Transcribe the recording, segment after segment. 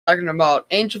talking about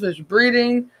angelfish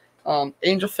breeding,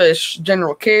 angelfish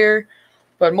general care,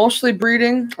 but mostly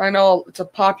breeding. I know it's a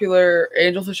popular,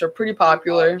 angelfish are pretty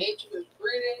popular. Angelfish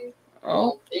breeding,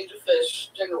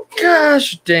 angelfish general care.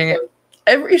 Gosh dang it.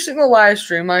 Every single live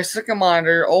stream, my second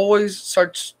monitor always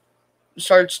starts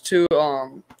to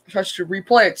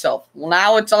replay itself. Well,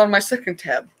 now it's on my second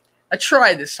tab. I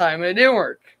tried this time and it didn't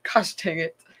work. Gosh dang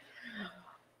it.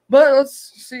 But let's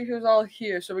see who's all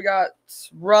here. So we got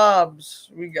Robs,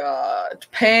 we got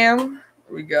Pam,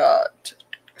 we got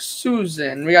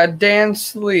Susan, we got Dan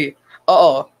Slee.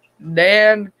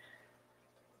 Dan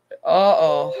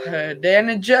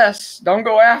and Jess. Don't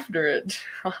go after it.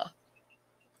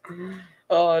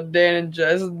 Dan and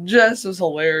Jess. Jess is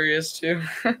hilarious too.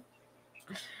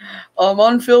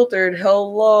 Unfiltered,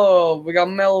 hello. We got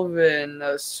Melvin,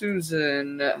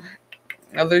 Susan,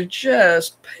 other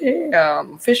Jess,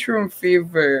 Pam, Fish Room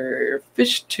Fever,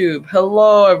 Fish Tube.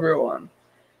 Hello, everyone.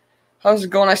 How's it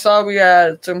going? I saw we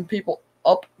had some people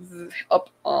up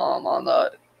on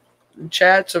the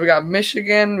chat. So we got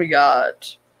Michigan, we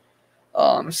got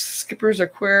Skipper's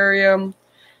Aquarium.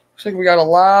 Looks like we got a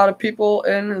lot of people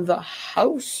in the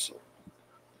house.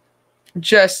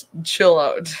 Just chill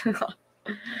out.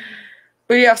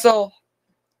 But yeah, so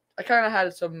I kind of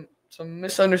had some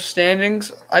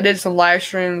misunderstandings. I did some live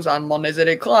streams on Mondays at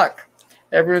 8 o'clock.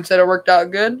 Everyone said it worked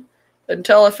out good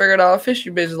until I figured out a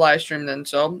fishy biz live stream then.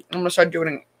 So I'm going to start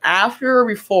doing it after or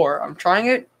before. I'm trying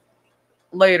it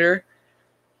later.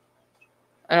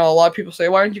 I know a lot of people say,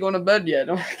 why aren't you going to bed yet?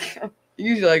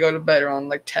 Usually I go to bed around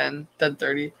like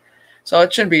 10:30. So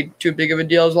it shouldn't be too big of a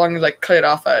deal as long as I cut it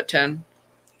off at 10.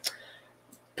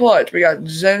 But we got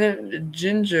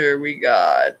Ginger,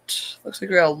 looks like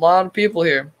we got a lot of people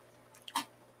here.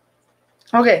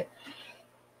 Okay,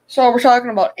 so we're talking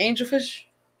about angelfish.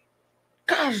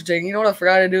 Gosh dang, you know what I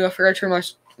forgot to do? I forgot to turn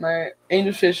my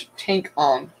angelfish tank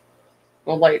on,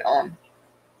 the light on.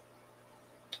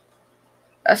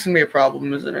 That's gonna be a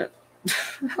problem, isn't it?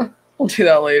 We'll do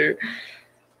that later.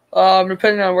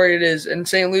 Depending on where it is. In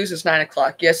St. Louis, it's 9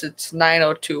 o'clock. Yes, it's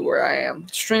 9:02 where I am.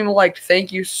 Stream liked.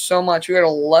 Thank you so much. We got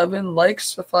 11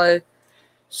 likes if I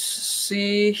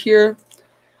see here.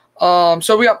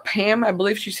 So we got Pam. I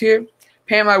believe she's here.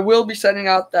 Pam, I will be sending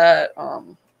out that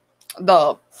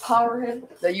the power head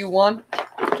that you won.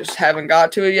 Just haven't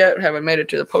got to it yet. Haven't made it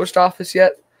to the post office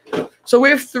yet. So we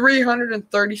have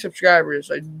 330 subscribers.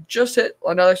 I just hit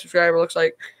another subscriber, looks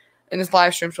like, in this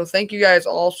live stream. So thank you guys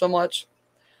all so much.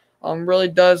 Really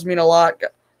does mean a lot.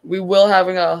 We will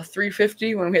having a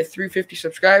 350 when we hit 350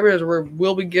 subscribers.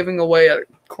 We'll be giving away an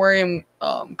aquarium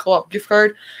co-op gift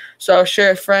card. So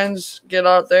share with friends, get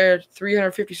out there.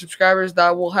 350 subscribers,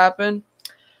 that will happen.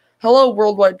 Hello,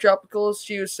 Worldwide Tropicals.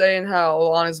 She was saying how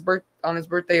on his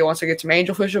birthday he wants to get some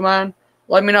angelfish of mine.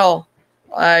 Let me know.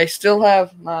 I still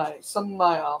have some of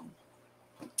my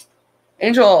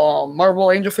marble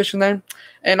angelfish in there,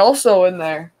 and also in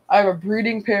there I have a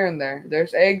breeding pair in there.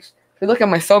 There's eggs. If you look at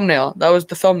my thumbnail, that was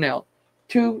the thumbnail.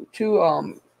 Two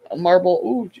marble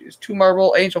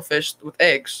angelfish with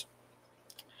eggs.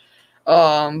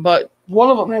 But one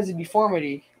of them has a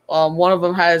deformity. One of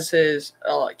them has his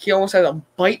he almost has a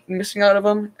bite missing out of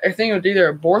him. I think it was either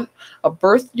a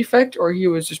birth defect or he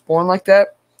was just born like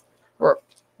that, or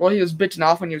he was bitten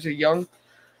off when he was young.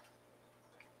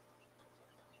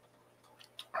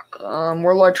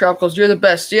 Worldwide Tropicals, you're the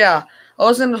best. Yeah. I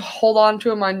was going to hold on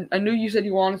to him. I knew you said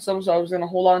you wanted some, so I was going to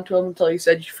hold on to him until you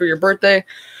said for your birthday.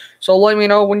 So let me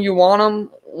know when you want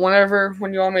them, when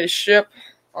you want me to ship.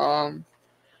 Some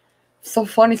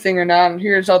funny thing or not,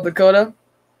 here in South Dakota,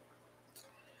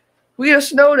 we had a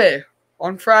snow day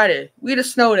on Friday.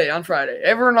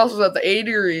 Everyone else was at the 80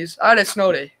 degrees. I had a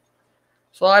snow day.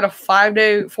 So I had a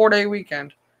 4-day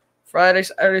weekend. Friday,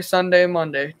 Saturday, Sunday,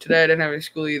 Monday. Today I didn't have any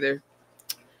school either.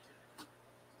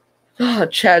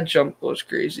 Chad jump goes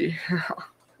crazy.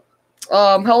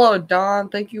 Hello, Don.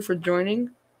 Thank you for joining.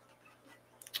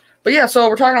 But yeah, so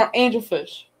we're talking about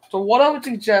angelfish. So what I would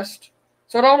suggest,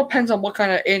 so it all depends on what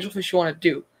kind of angelfish you want to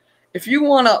do. If you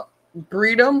want to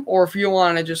breed them or if you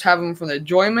want to just have them for the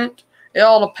enjoyment, it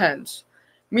all depends.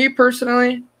 Me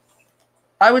personally,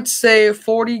 I would say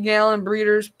 40-gallon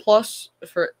breeders plus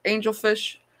for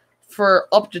angelfish for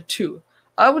up to 2.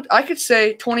 I could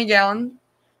say 20-gallon.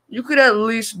 You could at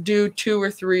least do 2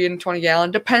 or 3 in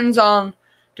 20-gallon. Depends on.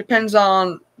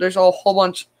 There's a whole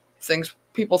bunch of things.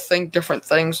 People think different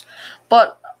things,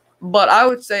 but I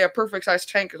would say a perfect size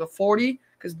tank is a 40,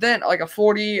 because then like a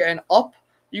 40 and up,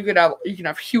 you can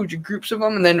have huge groups of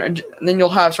them, and then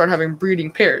you'll start having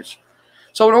breeding pairs.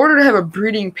 So in order to have a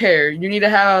breeding pair, you need to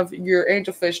have your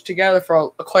angelfish together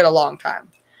for quite a long time.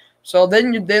 So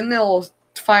then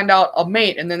to find out a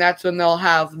mate, and then that's when they'll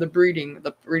have the breeding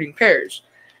pairs.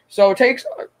 So it takes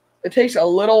a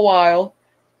little while,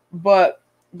 but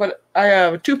I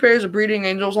have 2 pairs of breeding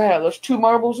angels. I have those 2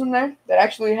 marbles in there that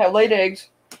actually have laid eggs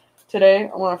today.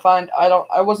 I'm gonna find.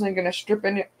 I wasn't gonna strip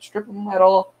them at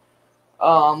all.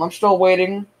 I'm still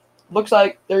waiting. Looks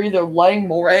like they're either laying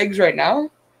more eggs right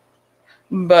now.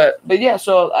 But yeah,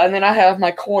 so and then I have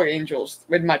my koi angels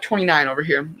with my 29 over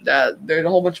here. There's a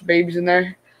whole bunch of babies in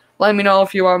there. Let me know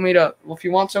if you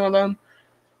want some of them.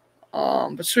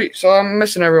 But sweet. So I'm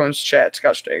missing everyone's chat.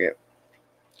 Gosh dang it.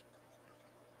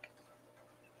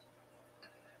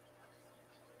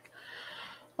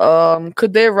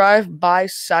 Could they arrive by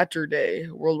Saturday?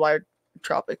 Worldwide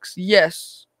tropics.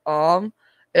 Yes.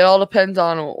 It all depends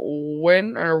on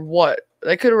when or what.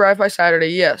 They could arrive by Saturday.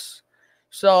 Yes.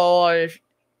 So if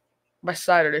by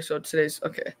Saturday, so today's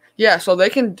okay. Yeah, so they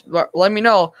can let me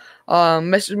know.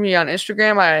 Message me on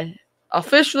Instagram. I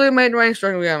officially made my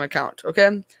Instagram account.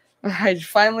 Okay, I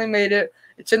finally made it.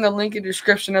 It's in the link in the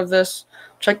description of this.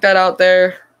 Check that out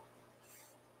there.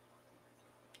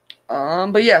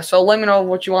 But yeah, so let me know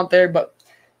what you want there. But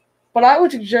what I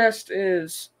would suggest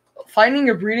is finding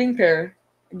a breeding pair,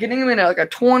 getting them in like a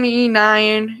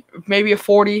 29, maybe a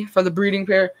 40 for the breeding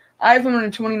pair. I have them in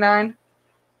a 29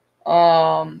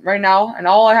 right now, and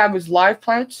all I have is live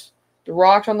plants, the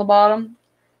rocks on the bottom,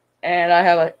 and I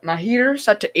have my heater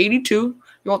set to 82.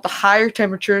 You want the higher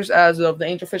temperatures, as of the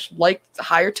angelfish like the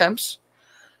higher temps.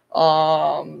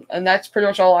 And that's pretty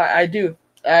much all I do.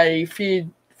 I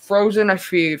feed frozen, I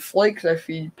feed flakes, I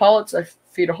feed pellets, I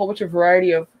feed a whole bunch of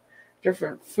variety of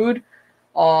different food.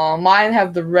 Mine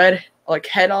have the red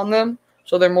head on them,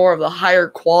 so they're more of the higher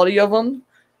quality of them.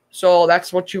 So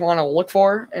that's what you want to look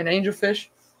for in angelfish.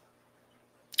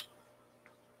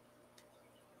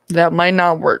 That might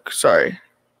not work. Sorry.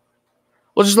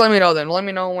 Well, just let me know then. Let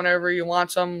me know whenever you want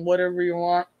some, whatever you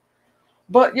want.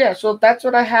 But yeah, so that's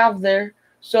what I have there.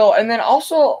 So, and then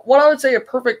also, what I would say a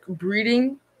perfect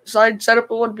breeding side setup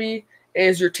would be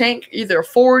is your tank, either a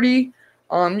 40.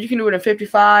 You can do it in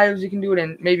 55s. You can do it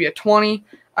in maybe a 20.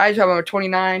 I just have a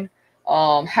 29.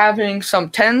 Having some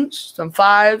 10s, some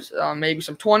 5s, maybe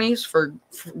some 20s for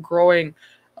growing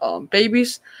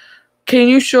babies. Can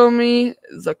you show me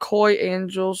the koi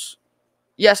angels?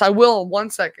 Yes, I will in 1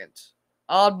 second.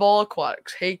 Oddball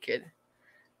Aquatics. Hey, kid.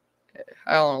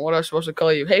 I don't know what I'm supposed to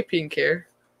call you. Hey, pink hair.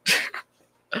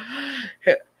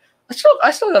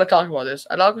 I still gotta talk about this.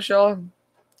 At Aquashella,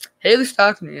 Haley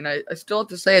stalked me, and I still have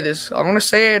to say this. I'm gonna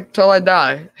say it until I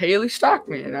die. Haley stalked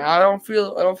me, and I don't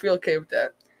feel okay with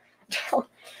that.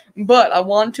 But I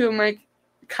want to make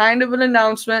kind of an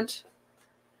announcement.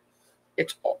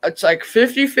 It's like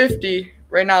 50-50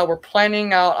 right now. We're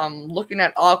planning out. I'm looking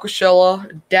at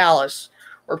Aquashella, Dallas.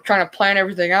 We're trying to plan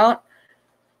everything out.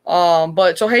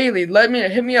 But so Haley,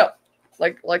 hit me up.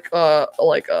 Like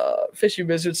Fishy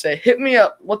Biz would say, hit me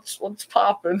up. What's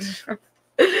poppin'?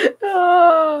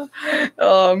 But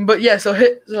yeah, so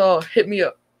hit me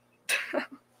up.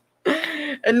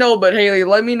 And no, but Haley,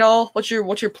 let me know what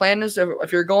your plan is.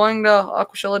 If you're going to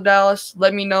Aquashella, Dallas,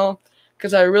 let me know,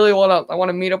 because I really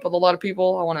wanna meet up with a lot of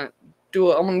people. I wanna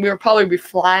do it. We'll probably be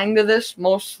flying to this,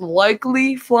 most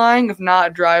likely flying, if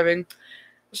not driving.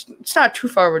 It's not too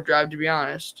far of a drive, to be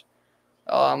honest.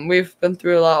 We've been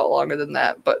through a lot longer than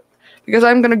that, but because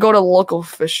I'm gonna go to the local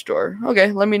fish store.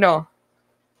 Okay, let me know.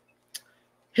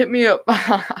 Hit me up.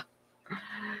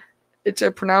 It's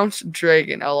a pronounced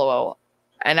dragon, LOL.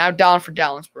 And I'm down for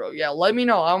Dallas, bro. Yeah, let me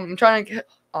know. I'm trying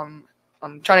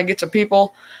to get some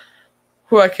people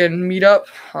who I can meet up.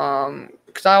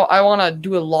 Because I want to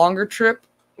do a longer trip.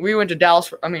 We went to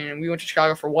we went to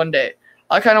Chicago for 1 day.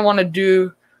 I kind of want to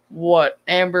do what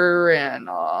Amber and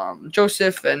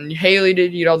Joseph and Haley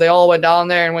did. You know, they all went down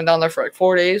there for like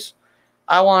 4 days.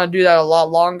 I want to do that a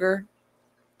lot longer.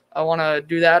 I want to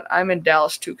do that. I'm in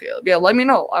Dallas too, Caleb. Yeah, let me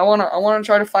know. I want to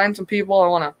try to find some people. I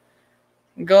want to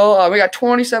go. We got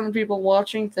 27 people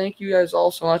watching. Thank you guys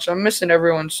all so much. I'm missing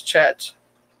everyone's chats.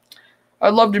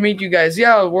 I'd love to meet you guys.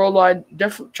 Yeah, worldwide.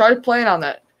 Definitely try to plan on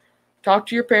that. Talk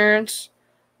to your parents.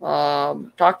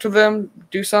 Talk to them.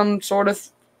 Do some sort of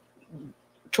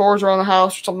chores around the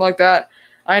house or something like that.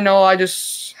 I know I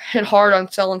just hit hard on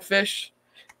selling fish.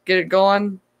 Get it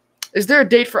going. Is there a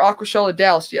date for Aquashella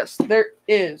Dallas? Yes, there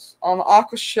is. On the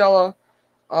Aquashella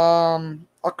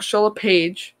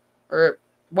page or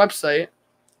website.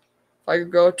 If I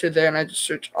could go to there and I just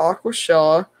search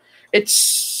Aquashella,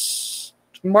 it's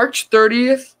March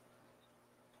 30th.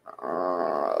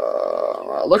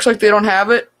 Looks like they don't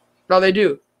have it. No, they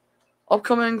do.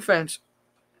 Upcoming events.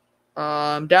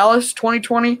 Dallas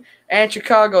 2020 and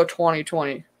Chicago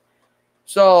 2020.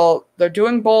 So they're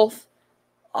doing both.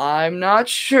 I'm not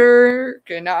sure.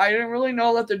 Okay, now I didn't really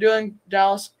know that they're doing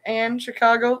Dallas and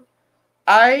Chicago.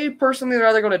 I personally would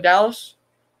rather go to Dallas.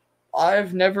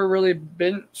 I've never really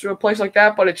been to a place like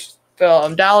that, but it's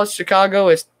Dallas, Chicago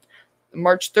is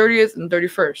March 30th and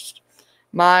 31st.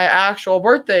 My actual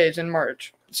birthday is in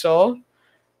March, so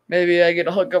maybe I get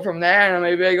a hookup from there, and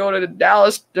maybe I go to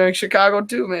Dallas during Chicago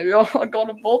too. Maybe I'll go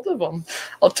to both of them.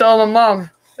 I'll tell my mom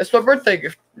it's my birthday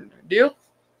gift. Deal?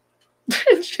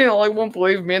 She won't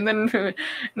believe me, and then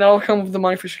I'll come with the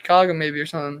money for Chicago maybe or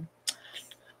something.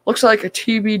 Looks like a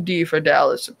TBD for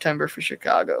Dallas, September for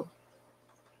Chicago.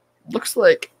 Looks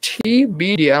like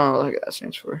TBD. I don't know what that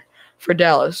stands for. For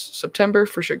Dallas, September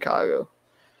for Chicago.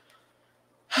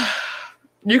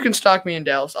 You can stalk me in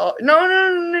Dallas.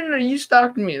 No. You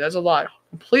stalked me. That's a lie.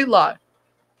 Complete lie.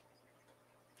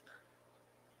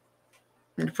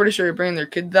 I'm pretty sure you're bringing their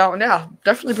kid out. Yeah,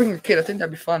 definitely bring your kid. I think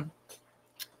that'd be fun.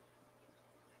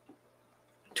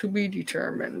 To be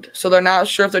determined. So they're not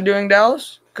sure if they're doing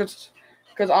Dallas? Because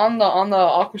on the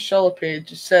Aquashella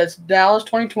page, it says Dallas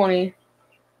 2020.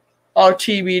 Oh,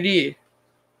 TBD.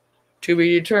 To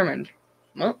be determined.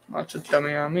 Well, that's a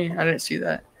dummy on me. I didn't see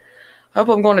that. I hope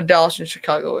I'm going to Dallas and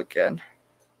Chicago again.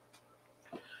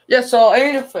 Yeah, so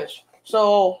Angel Fish.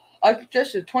 So I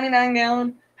suggested 29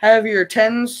 gallon. Have your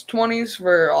 10s, 20s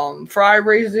for fry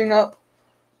raising up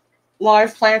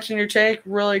live plants in your tank.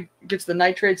 Really gets the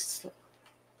nitrates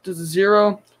to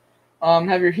zero.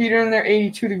 Have your heater in there,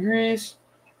 82 degrees.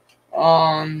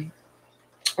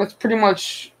 That's pretty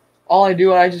much all I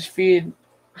do. I just feed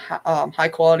high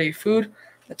quality food.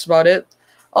 That's about it.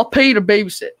 I'll pay you to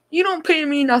babysit. You don't pay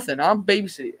me nothing. I'll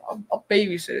babysit. I'll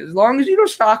babysit. As long as you don't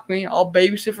stalk me, I'll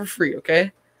babysit for free,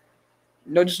 okay?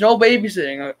 No, just no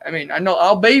babysitting. I mean, I know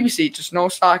I'll babysit, just no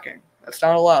stalking. That's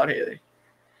not allowed, Haley.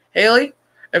 Haley,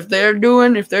 if they're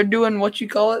doing what you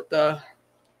call it, the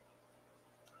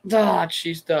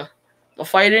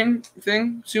fighting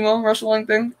thing, sumo wrestling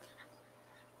thing,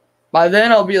 by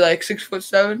then I'll be like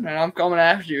 6'7" and I'm coming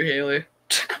after you, Haley.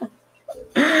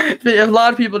 A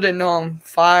lot of people didn't know I'm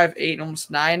 5'8",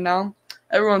 almost 9 now.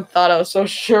 Everyone thought I was so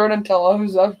short until I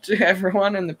was up to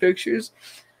everyone in the pictures.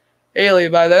 Haley,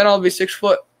 by then I'll be 6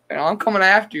 foot, and I'm coming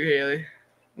after you, Haley.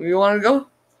 Where you want to go?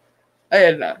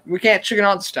 Hey, no, we can't chicken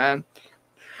out this time.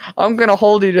 I'm gonna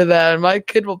hold you to that, and my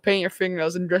kid will paint your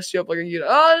fingernails and dress you up like a you.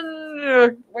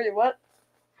 Oh, wait, what?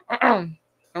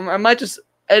 I might just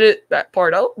edit that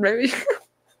part out, maybe.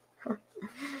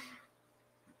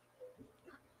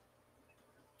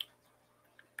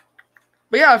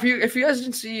 But yeah, if you guys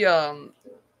didn't see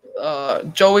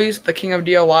Joey's the King of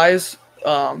DIYs,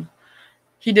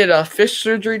 he did a fish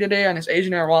surgery today on his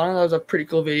Asian arowana. That was a pretty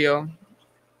cool video.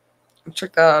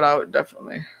 Check that out,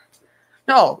 definitely.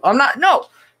 No, I'm not. No,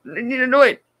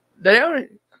 wait. I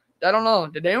don't know.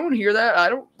 Did anyone hear that? I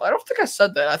don't think I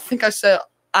said that. I think I said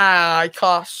I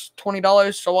cost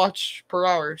 $20 to watch per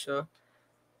hour. So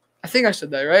I think I said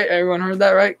that, right? Everyone heard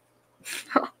that, right?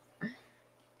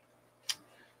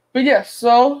 But yeah,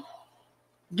 so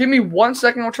give me 1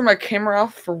 second. I'll turn my camera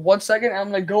off for 1 second. I'm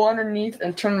going to go underneath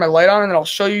and turn my light on, and then I'll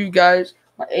show you guys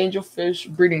my angelfish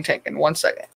breeding tank in 1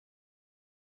 second.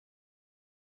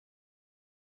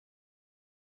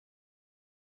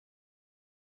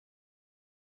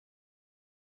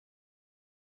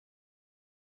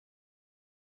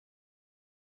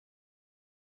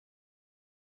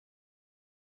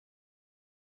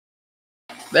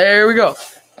 There we go.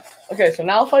 Okay, so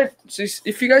now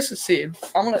if you guys can see,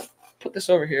 I'm going to put this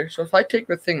over here. So if I take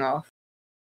the thing off,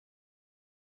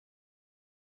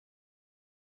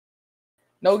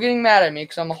 no getting mad at me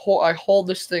because I hold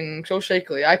this thing so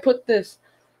shakily. I put this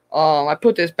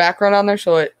background on there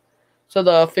so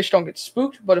the fish don't get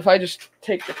spooked. But if I just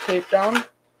take the tape down,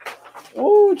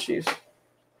 oh jeez,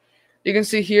 you can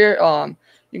see here.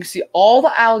 You can see all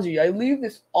the algae. I leave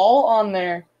this all on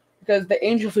there because the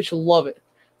angelfish love it.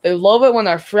 They love it when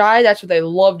they're fried. That's what they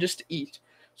love just to eat.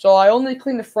 So I only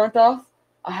clean the front off.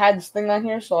 I had this thing on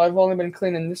here, so I've only been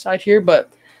cleaning this side here,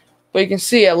 but you can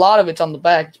see a lot of it's on the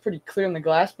back. It's pretty clear in the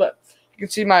glass, but you can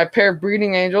see my pair of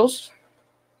breeding angels.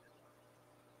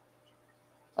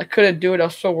 I couldn't do it. I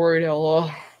was so worried. Hello.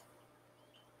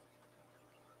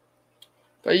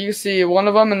 But you can see one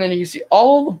of them, and then you can see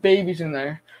all the babies in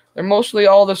there. They're mostly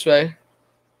all this way.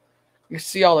 You can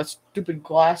see all this stupid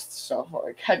glass stuff.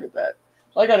 Like, heck with that.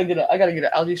 So I gotta get an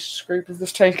algae scrape of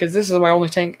this tank because this is my only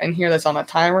tank in here that's on a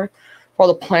timer for all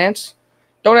the plants.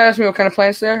 Don't ask me what kind of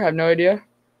plants there. I have no idea.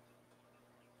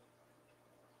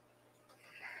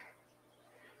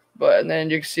 But and then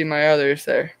you can see my others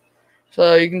there.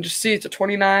 So you can just see it's a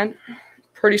 29.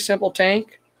 Pretty simple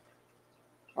tank.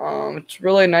 It's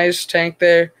really nice tank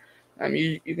there.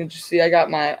 You can just see I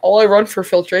got all I run for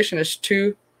filtration is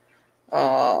two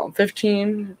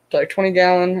 15 to like 20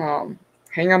 gallon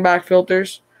hang on back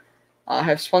filters. I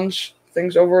have sponge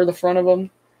things over the front of them.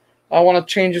 I want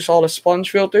to change this all to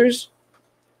sponge filters.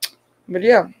 But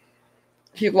yeah,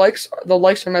 the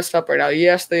lights are messed up right now.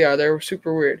 Yes, they are. They're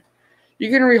super weird. You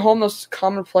can rehome those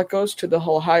common plecos to the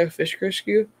Ohio Fish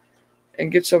Rescue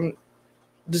and get some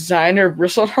designer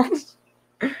bristlenose.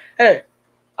 Hey,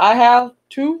 I have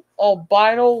two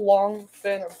albino long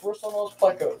fin bristlenose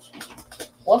plecos.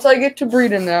 Once I get to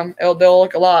breeding them, they'll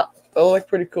look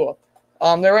pretty cool.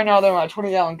 Right now they're my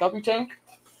 20-gallon guppy tank.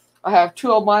 I have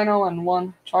two albino and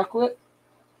one chocolate.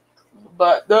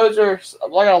 But I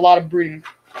got a lot of breeding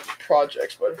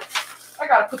projects, but I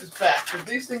gotta put this back because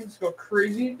these things go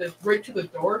crazy. That's right to the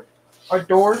door. Our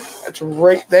door, it's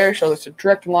right there, so it's a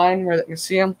direct line where they can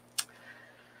see them.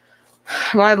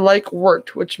 My like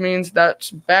worked, which means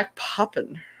that's back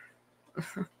popping.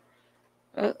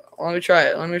 Let me try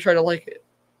it. Let me try to like it.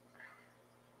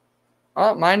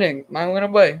 Oh, mine went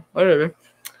away. Whatever.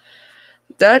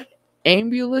 That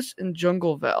Ambulus and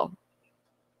Jungle Val.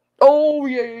 Oh,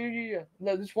 yeah.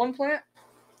 This one plant,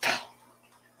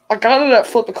 I got it at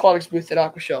Flip Aquatics booth at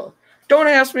Aquashella. Don't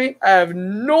ask me. I have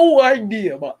no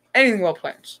idea about anything about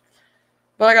plants.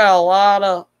 But I got a lot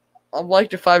of... I've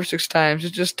liked it 5 or 6 times.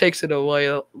 It just takes it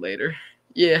away later.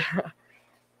 Yeah.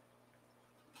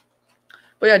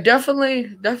 But yeah,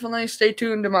 definitely stay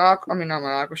tuned to not my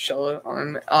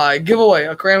Aquashella. Giveaway.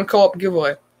 A Cram Co-op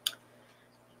giveaway.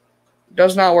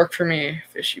 Does not work for me,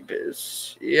 Fishy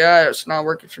Biz. Yeah, it's not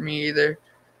working for me either.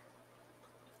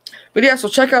 But yeah, so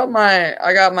check out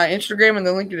I got my Instagram in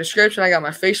the link in the description. I got my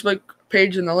Facebook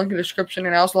page in the link in the description.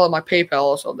 And I also have my PayPal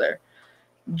also there.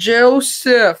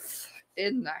 Joseph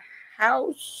in the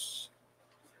house.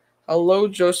 Hello,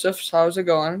 Joseph. How's it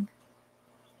going?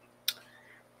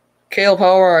 Caleb,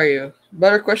 how are you?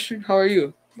 Better question, how are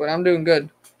you? But I'm doing good.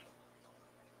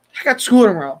 I got school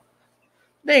tomorrow.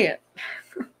 Dang it.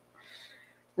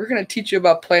 We're going to teach you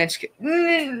about plants.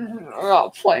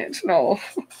 Oh, plants, no.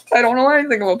 I don't know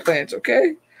anything about plants,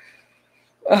 okay?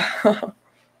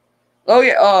 Oh,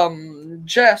 yeah,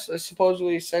 Jess is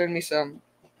supposedly sending me some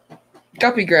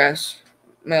guppy grass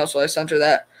mail, so I sent her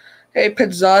that. Hey,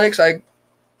 Pizzotics, I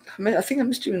think I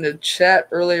missed you in the chat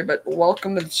earlier, but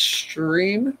welcome to the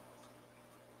stream.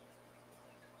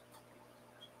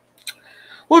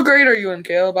 What grade are you in,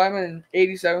 Caleb? I'm in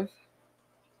 87th.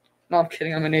 No, I'm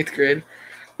kidding. I'm in 8th grade.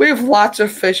 We have lots of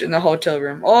fish in the hotel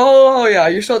room. Oh, yeah.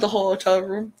 You're still at the whole hotel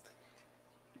room?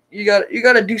 You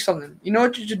gotta do something. You know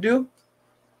what you should do?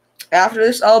 After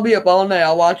this, I'll be up all night.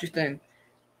 I'll watch your thing.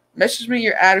 Message me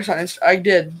your address on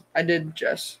Instagram. I did,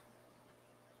 Jess.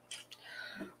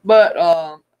 But,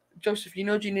 Joseph, you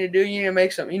know what you need to do? You need to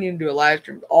make something. You need to do a live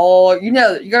stream. You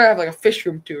gotta have like a fish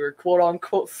room tour, quote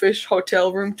unquote fish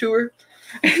hotel room tour,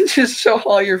 and just show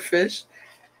all your fish.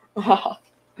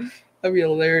 That'd be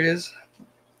hilarious.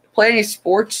 Play any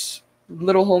sports,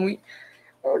 little homie?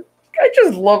 I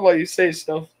just love how you say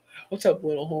stuff. What's up,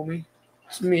 little homie?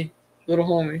 It's me, little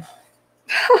homie.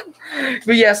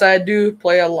 But yes, I do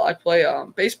play a lot. I play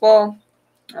baseball.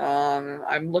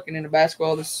 I'm looking into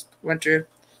basketball this winter.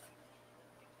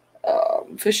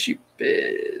 Fishy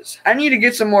Biz. I need to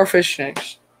get some more fish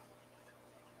tanks.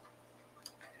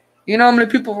 You know how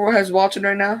many people has watching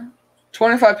right now?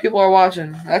 25 people are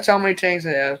watching. That's how many tanks I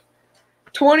have.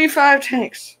 25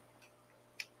 tanks.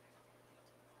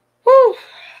 Woo.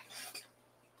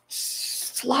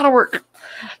 It's a lot of work.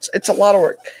 It's a lot of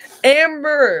work.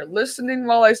 Amber, listening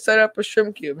while I set up a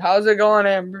shrimp cube. How's it going,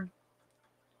 Amber?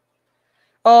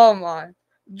 Oh my.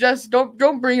 Just don't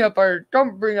bring up our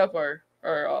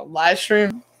live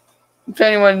stream. If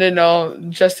anyone didn't know,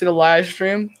 just did a live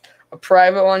stream, a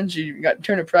private one. She got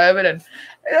turned to private, and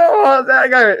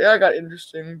that got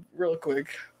interesting real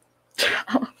quick.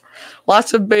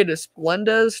 Lots of betas.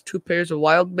 Splendas, 2 pairs of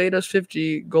wild betas,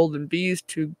 50 golden bees,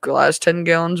 2 glass 10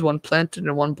 gallons, 1 planted,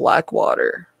 and 1 black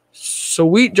water.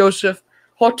 Sweet, Joseph.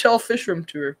 Hotel fish room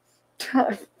tour.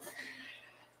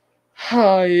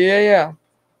 Oh, yeah.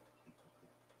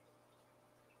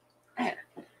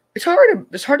 It's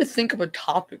hard to think of a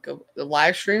topic of the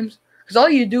live streams because all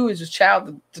you do is just chat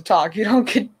to talk. You don't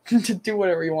get to do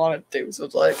whatever you want to do. So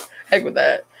it's like, heck with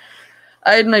that.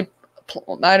 I had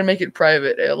to make it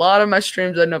private. A lot of my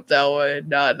streams end up that way.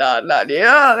 Not.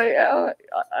 Yeah.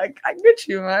 I get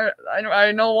you, man.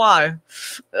 I know why.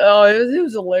 Oh, it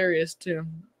was hilarious too.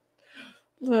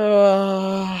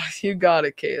 You got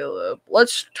it, Caleb.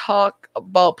 Let's talk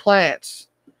about plants.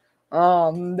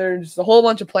 There's a whole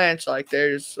bunch of plants. Like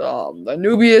there's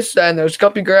Anubias, and there's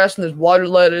guppy grass, and there's water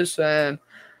lettuce, and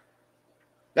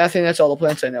I think that's all the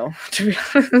plants I know. To be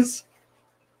honest,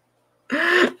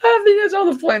 I think that's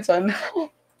all the plants I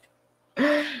know.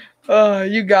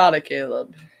 You got it,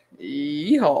 Caleb.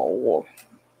 Yeehaw.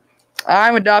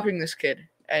 I'm adopting this kid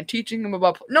and teaching him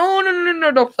about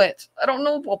no plants. I don't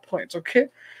know about plants, okay?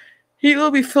 He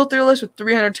will be filterless with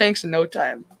 300 tanks in no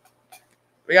time.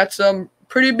 We got some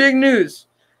pretty big news.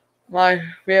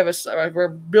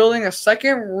 We're building a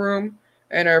second room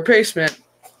in our basement,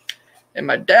 and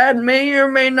my dad may or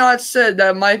may not said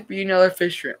that might be another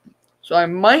fish room. So I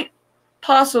might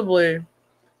possibly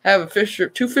have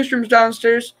two fish rooms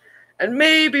downstairs, and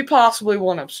maybe possibly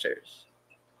one upstairs.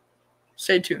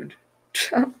 Stay tuned.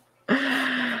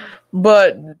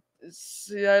 But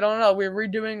see, I don't know. We're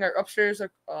redoing our upstairs,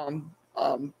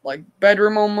 like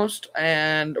bedroom almost,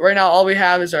 and right now all we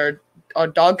have is our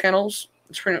dog kennels.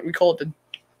 We call it the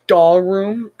dog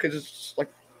room because it's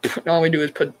like all we do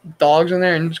is put dogs in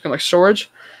there and it's kind of like storage.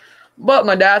 But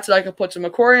my dad said I could put some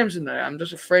aquariums in there. I'm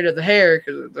just afraid of the hair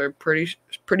because they're pretty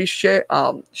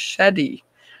shady.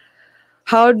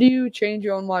 How do you change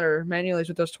your own water manually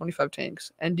with those 25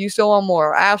 tanks? And do you still want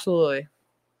more? Absolutely.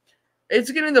 It's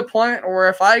getting to the point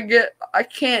where I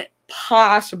can't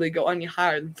possibly go any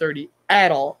higher than 30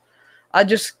 at all. I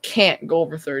just can't go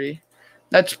over 30.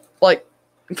 That's like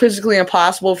physically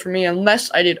impossible for me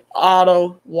unless I did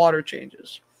auto water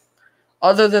changes.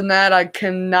 Other than that, I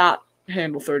cannot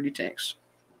handle 30 tanks.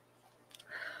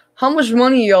 How much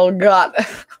money y'all got?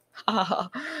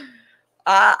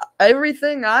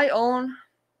 Everything I own,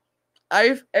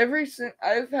 I've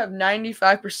had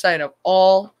 95% of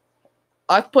all.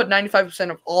 I've put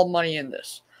 95% of all money in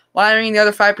this. What I mean, the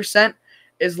other 5%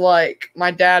 is like my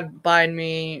dad buying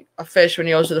me a fish when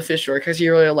he goes to the fish store because he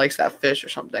really likes that fish or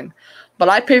something. But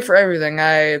I pay for everything.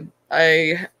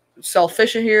 I sell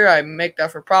fish in here. I make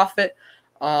that for profit.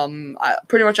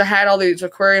 I had all these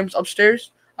aquariums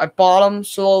upstairs. I bought them,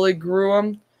 slowly grew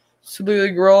them,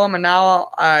 and now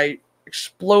I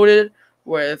exploded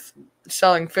with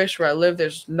selling fish where I live.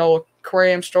 There's no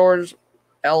aquarium stores,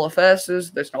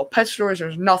 LFSs, there's no pet stores,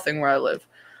 there's nothing where I live.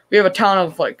 We have a town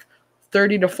of like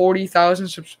 30 to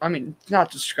 40,000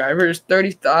 not subscribers,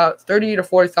 30 to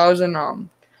 40,000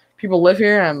 people live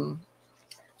here, and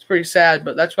it's pretty sad,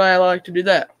 but that's why I like to do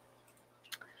that.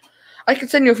 I can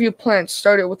send you a few plants.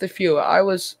 Started with a few. I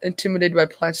was intimidated by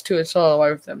plants too and saw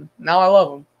away with them. Now I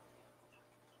love them.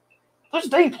 There's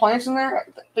dang plants in there.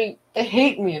 They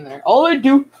hate me in there. All they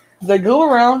do is they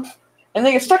go around and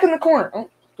they get stuck in the corner.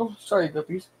 Oh, sorry,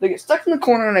 guppies. They get stuck in the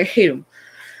corner and I hate them.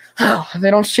 Oh, they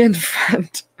don't stand in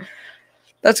front.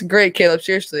 That's great, Caleb.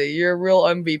 Seriously, you're a real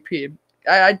MVP.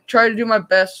 I try to do my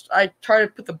best. I try to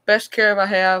put the best care I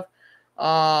have.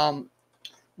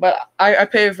 But I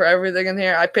pay for everything in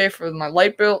here. I pay for my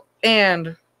light bill,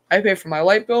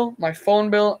 my phone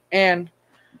bill, and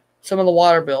some of the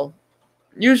water bill.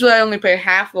 Usually I only pay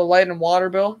half of the light and water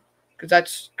bill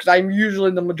because I'm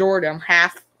usually the majority.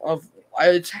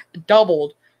 It's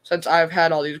doubled since I've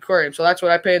had all these aquariums. So that's what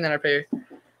I pay, and then I pay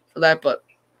for that. But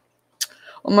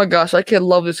oh my gosh, I could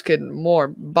love this kid more.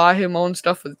 Buy him own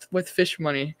stuff with fish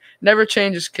money. Never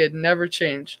change this kid. Never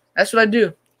change. That's what I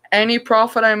do. Any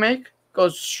profit I make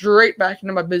goes straight back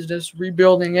into my business,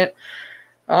 rebuilding it.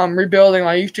 Rebuilding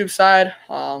my YouTube side.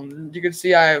 You can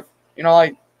see I have,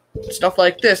 like stuff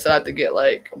like this that I have to get,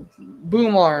 like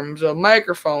boom arms,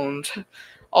 microphones,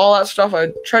 all that stuff.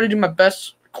 I try to do my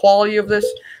best quality of this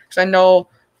because I know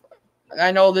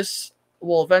this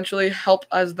will eventually help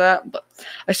as that. But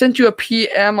I sent you a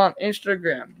PM on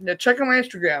Instagram. Yeah, check out my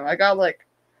Instagram. I got like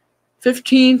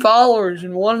 15 followers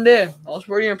in one day. I was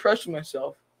pretty impressed with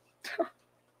myself.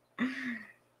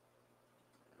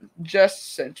 Jess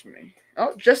sent me.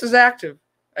 Oh, Jess is active.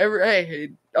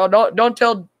 Don't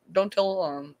tell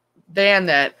Dan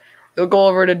that. They'll go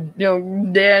over to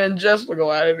Dan and Jess will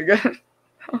go at it again.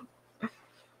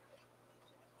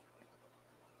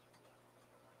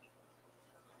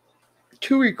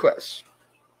 2 requests.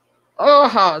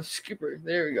 Skipper.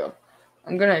 There we go.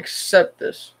 I'm gonna accept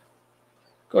this.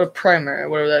 Go to primary,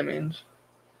 whatever that means.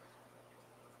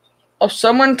 Oh,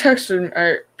 someone texted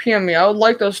or PM me. I would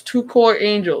like those 2 core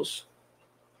angels.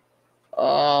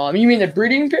 You mean the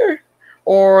breeding pair,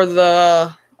 or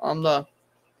the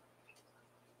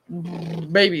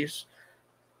babies?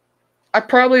 I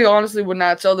probably honestly would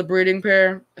not sell the breeding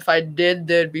pair. If I did,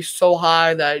 they'd be so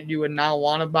high that you would not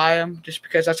want to buy them, just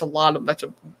because that's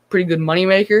a pretty good money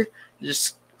maker.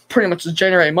 Just pretty much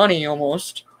generate money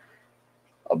almost.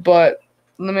 But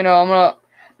let me know.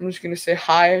 I'm just gonna say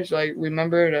hi so I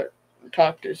remember to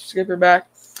talk to Skipper back.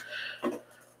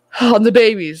 The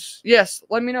babies. Yes,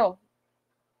 let me know.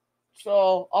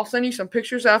 So I'll send you some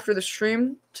pictures after the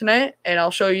stream tonight, and I'll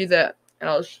show you that, and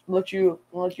I'll let you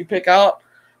pick out.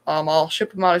 I'll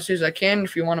ship them out as soon as I can.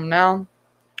 If you want them now,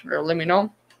 or let me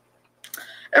know.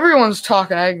 Everyone's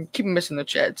talking. I keep missing the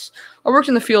chats. I worked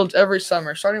in the fields every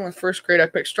summer. Starting with first grade, I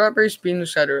picked strawberries, beans,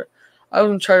 etc. I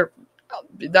was in charge.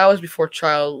 That was before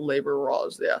child labor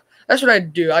laws. Yeah, that's what I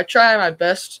do. I try my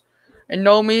best. In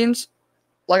no means,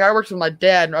 like I worked with my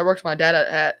dad. I worked with my dad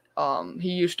at he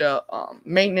used to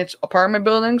maintenance apartment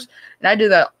buildings, and I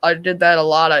did that. I did that a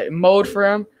lot. I mowed for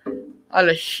him. I had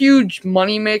a huge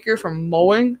money maker from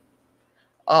mowing.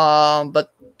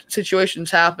 But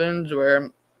situations happened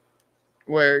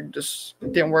where it just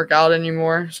didn't work out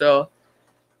anymore. So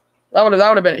that would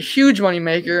have been a huge money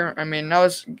maker. I mean, I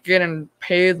was getting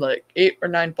paid like $8 or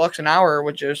 $9 an hour,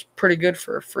 which is pretty good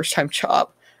for a first time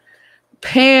job.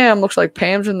 Pam, looks like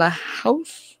Pam's in the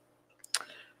house.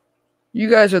 You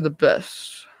guys are the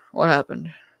best. What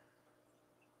happened?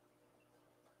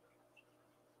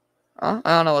 I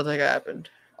don't know what the heck happened.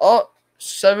 Oh,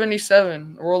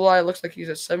 77. Worldwide looks like he's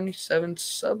at 77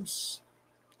 subs.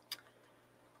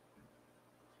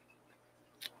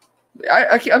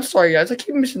 I'm sorry, guys. I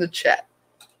keep missing the chat.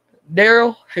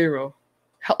 Daryl Hero.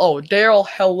 Oh, Daryl,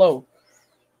 hello.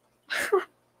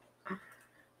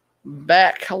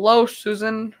 Back. Hello,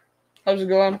 Susan. How's it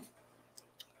going?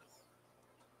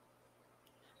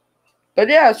 But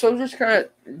yeah, so I'm just kind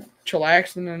of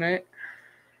chillaxing tonight.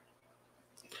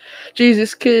 Geez,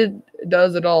 this kid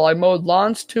does it all. I mowed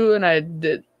lawns too, and I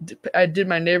did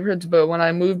my neighborhoods. But when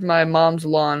I moved my mom's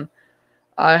lawn,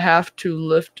 I have to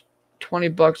lift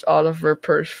 $20 out of her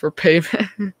purse for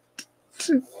payment.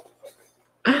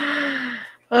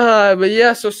 But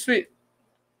yeah, so sweet.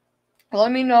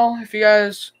 Let me know if you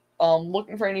guys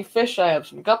looking for any fish. I have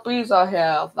some guppies. I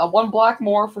have one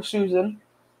Blackmore for Susan.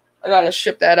 I gotta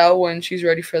ship that out when she's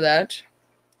ready for that.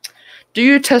 Do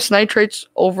you test nitrates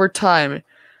over time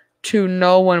to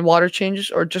know when water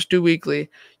changes, or just do weekly?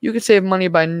 You can save money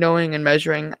by knowing and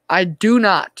measuring. I do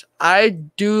not. I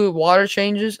do water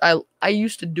changes. I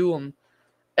used to do them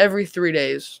every 3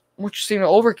 days, which seemed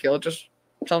overkill. Just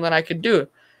something I could do.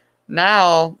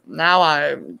 Now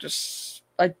I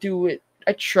do it.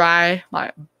 I try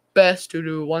my best to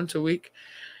do once a week.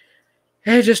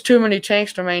 It's just too many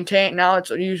tanks to maintain. Now it's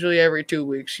usually every 2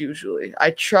 weeks. Usually, I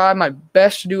try my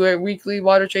best to do it weekly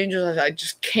water changes. I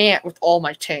just can't with all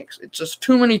my tanks. It's just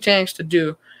too many tanks to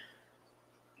do.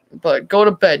 But go to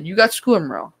bed. You got school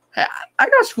tomorrow. I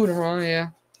got school tomorrow. Yeah.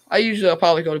 I'll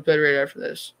probably go to bed right after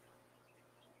this.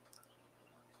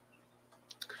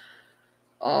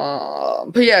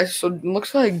 But yeah, so it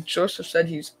looks like Joseph said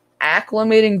he's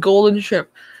acclimating golden shrimp.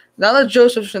 Now that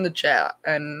Joseph's in the chat,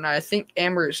 and I think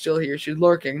Amber is still here, she's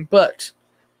lurking, but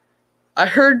I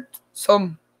heard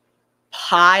some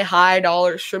high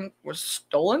dollar shrimp was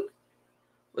stolen.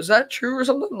 Was that true or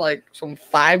something? Like some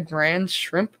 $5,000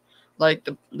 shrimp, like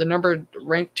the number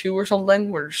rank 2 or something,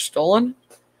 were stolen?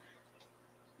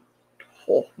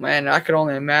 Oh man, I could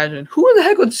only imagine. Who in the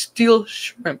heck would steal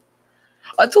shrimp?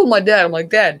 I told my dad, I'm like,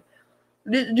 Dad,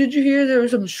 did you hear there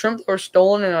was some shrimp that were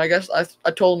stolen? And I guess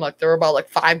I told him like they were about like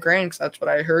 $5,000, because that's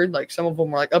what I heard. Like some of them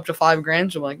were like up to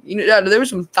 $5,000. So I'm like, Dad, there was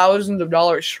some thousands of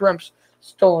dollars shrimps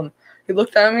stolen. He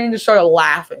looked at me and just started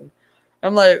laughing.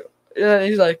 I'm like, and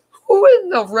he's like, who in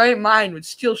the right mind would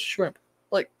steal shrimp?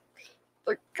 Like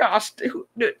gosh,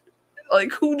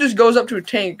 who just goes up to a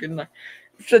tank and like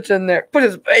sits in there, put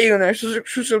his bait in there,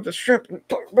 shoots up the shrimp and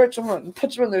puts them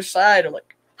on their side? Or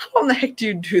like, how in the heck do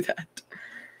you do that?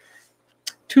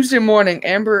 Tuesday morning,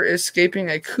 Amber is escaping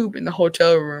a coop in the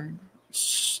hotel room.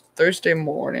 Thursday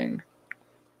morning.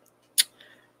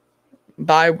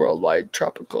 Bye, Worldwide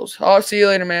Tropicals. I'll see you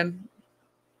later, man.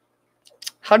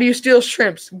 How do you steal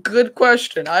shrimps? Good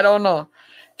question. I don't know.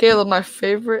 Caleb, my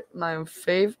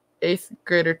fave 8th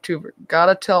grader tuber.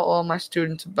 Gotta tell all my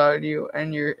students about you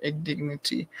and your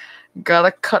dignity.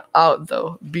 Gotta cut out,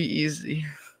 though. Be easy.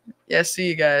 Yeah, see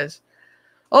you guys.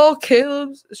 Oh,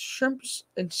 Caleb's shrimps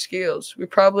and scales. We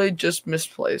probably just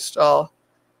misplaced. Oh,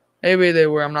 maybe they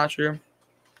were. I'm not sure.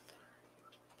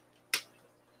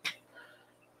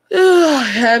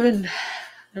 I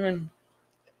don't know,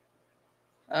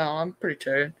 I'm pretty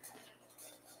tired.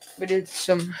 We did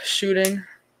some shooting.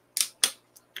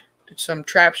 Did some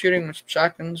trap shooting with some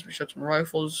shotguns. We shot some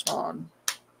rifles on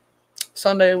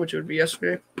Sunday, which would be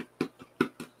yesterday.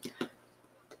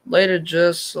 Later,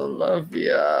 just love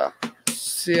ya.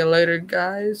 See you later,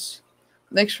 guys.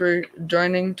 Thanks for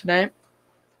joining tonight.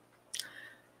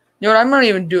 You know what? I might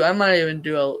even do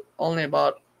only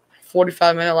about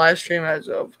 45-minute live stream as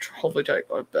of hopefully try to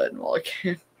go to bed while I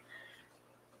can.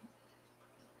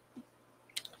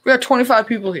 We got 25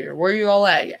 people here. Where are you all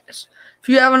at, guys? If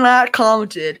you have not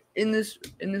commented in this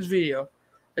video,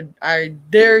 I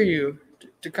dare you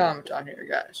to comment on here,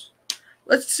 guys.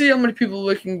 Let's see how many people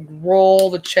we can roll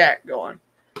the chat going.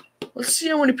 Let's see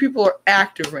how many people are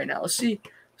active right now. Let's see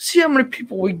how many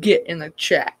people we get in the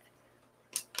chat.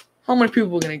 How many people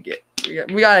we're gonna get?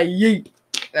 We got a yeet.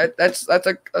 That's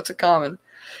a common.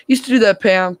 Used to do that,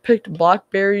 Pam. Picked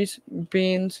blackberries,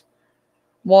 beans,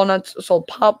 walnuts, sold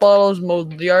pop bottles,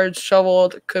 mowed the yards,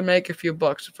 shoveled. Could make a few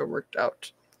bucks if it worked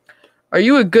out. Are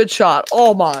you a good shot?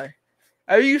 Oh my.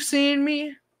 Are you seeing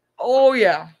me? Oh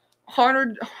yeah.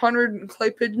 100 clay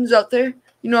pigeons out there.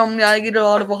 You know how many I get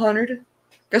out of 100?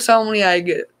 Guess how many I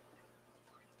get?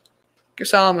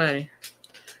 Guess how many?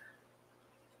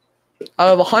 Out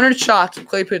of 100 shots of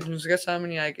clay pigeons, guess how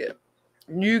many I get?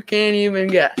 You can't even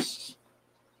guess.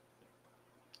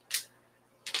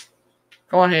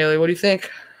 Come on, Haley. What do you think?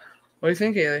 What do you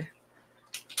think, Haley?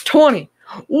 20.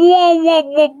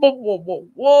 Whoa.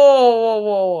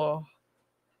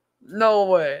 No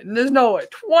way. There's no way.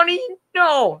 20?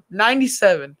 No.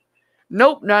 97.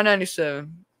 Nope, not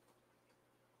 97.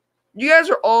 You guys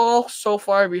are all so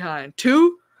far behind.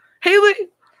 2? Haley?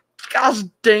 Gosh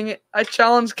dang it. I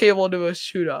challenged Cable to a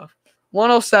shoot-off.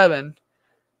 107.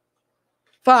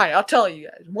 Fine, I'll tell you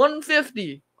guys.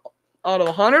 150. Out of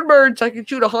 100 birds, I can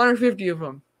shoot 150 of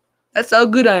them. That's how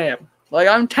good I am. Like,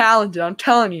 I'm talented. I'm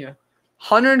telling you.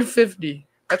 150.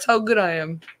 That's how good I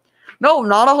am. No,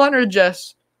 not 100,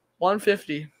 Jess.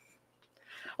 150.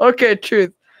 Okay,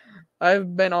 truth.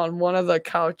 I've been on one of the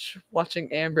couch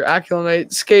watching Amber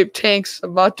acclimate, escape tanks,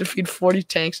 about to feed 40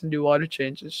 tanks and do water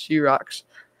changes. She rocks.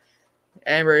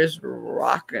 Amber is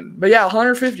rocking. But yeah,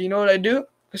 150. You know what I do?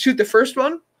 I shoot the first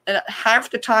one, and at half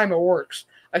the time it works.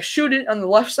 I shoot it on the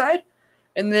left side,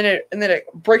 and then it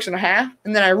breaks in half,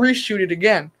 and then I reshoot it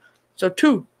again. So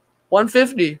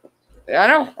 150. I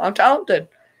know, I'm talented.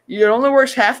 It only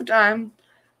works half the time.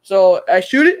 So I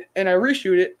shoot it and I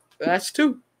reshoot it, and that's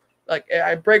 2. Like,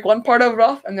 I break one part of it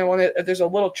off, and then if there's a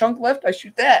little chunk left, I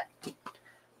shoot that.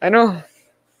 I know.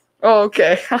 Oh,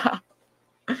 okay.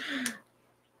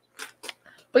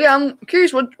 But yeah, I'm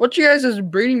curious, what you guys'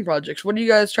 breeding projects? What are you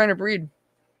guys trying to breed?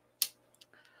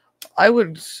 I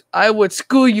would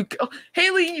school you. Oh,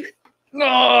 Haley.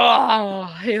 No,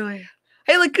 Haley.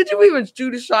 Haley, could you even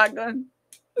shoot a shotgun?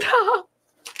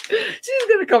 She's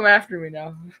gonna come after me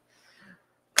now.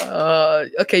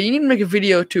 Okay, you need to make a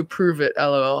video to prove it,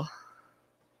 LOL.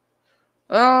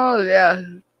 Oh, yeah.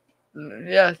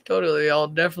 Yeah, totally. I'll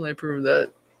definitely prove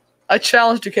that. I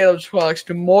challenge Caleb's products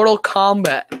to Mortal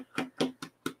Kombat.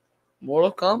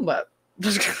 Mortal Kombat.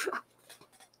 Let's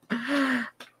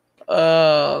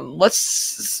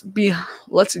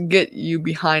get you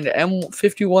behind an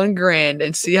M51 Grand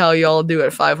and see how y'all do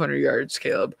at 500 yards,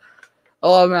 Caleb.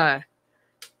 Oh man,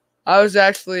 I was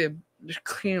actually just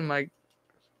cleaning my.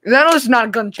 I know it's not a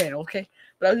gun channel, okay,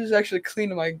 but I was just actually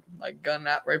cleaning my gun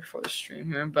app right before the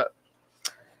stream here.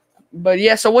 But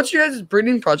yeah. So what's your guys'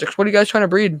 breeding projects? What are you guys trying to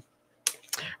breed?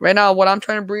 Right now, what I'm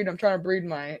trying to breed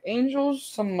my angels,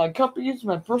 some of my guppies,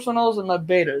 my personals, and my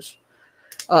betas.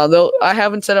 Though I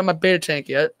haven't set up my beta tank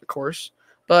yet, of course.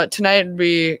 But tonight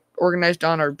we organized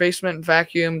down our basement,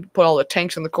 vacuum, put all the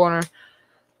tanks in the corner.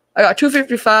 I got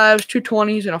 255s,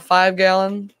 220s, and a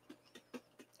 5-gallon,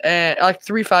 and like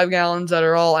 3 5-gallons that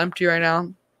are all empty right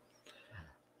now.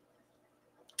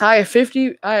 I have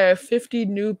 50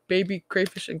 new baby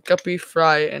crayfish and guppy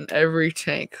fry in every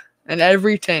tank.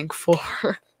 For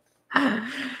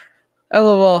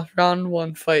LOL, round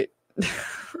 1 fight.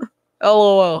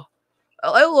 LOL.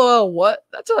 LOL, what?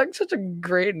 That's like such a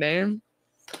great name.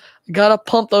 Gotta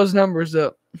pump those numbers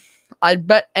up. I'd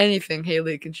bet anything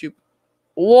Haley can shoot.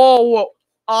 Whoa.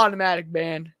 Automatic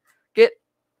ban. Get.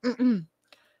 I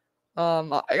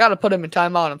gotta put him in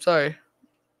timeout. I'm sorry.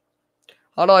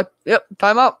 How do I? Yep,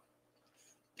 timeout.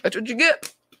 That's what you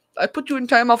get. I put you in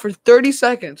timeout for 30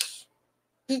 seconds.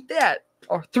 Eat that.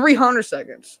 Or 300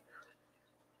 seconds.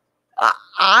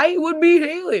 I would beat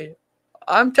Haley.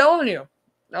 I'm telling you.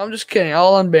 No, I'm just kidding.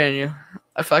 I'll unban you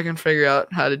if I can figure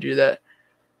out how to do that.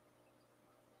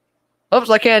 Oops,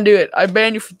 I can't do it. I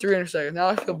banned you for 300 seconds. Now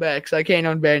I feel bad because I can't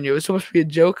unban you. It was supposed to be a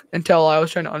joke until I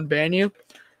was trying to unban you.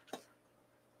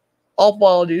 All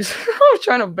apologies. I was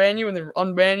trying to ban you and then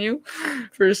unban you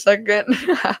for a second.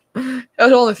 That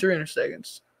was only 300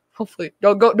 seconds. Hopefully,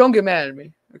 don't get mad at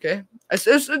me. Okay, it's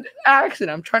an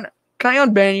accident. I'm trying to. Can I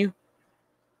unban you?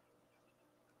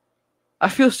 I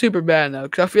feel super bad now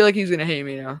because I feel like he's gonna hate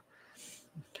me now.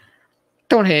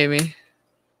 Don't hate me.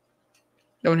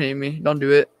 Don't hate me. Don't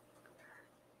do it.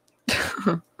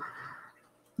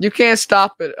 You can't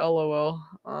stop it. LOL.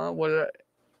 What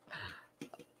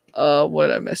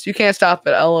did I miss? You can't stop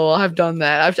it. LOL. I've done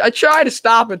that. I tried to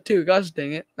stop it too. Gosh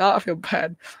dang it. Now I feel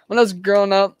bad. When I was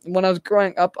growing up,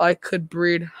 I could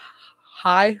breed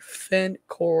high fin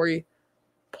Cory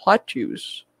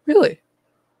platus. Really?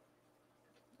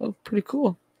 Oh, pretty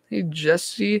cool. Hey,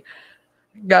 Jesse.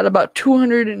 Got about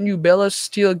 200 Nubella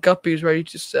steel guppies ready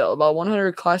to sell. About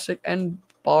 100 classic end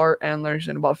bar antlers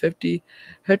and about 50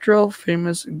 hetero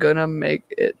famous. Gonna make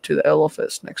it to the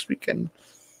LFS next weekend.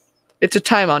 It's a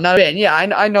timeout, not a ban. Yeah,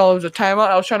 I know it was a timeout.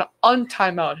 I was trying to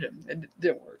untimeout him. It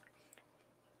didn't work.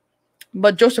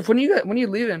 But Joseph, when are you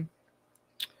leaving?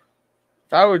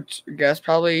 I would guess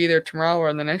probably either tomorrow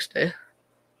or the next day.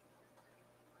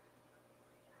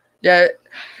 Yeah,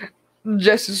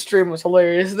 Jesse's stream was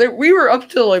hilarious. We were up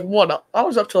till like what? I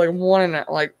was up till like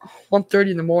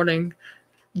 1:30 in the morning.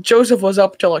 Joseph was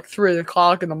up till like 3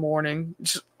 o'clock in the morning,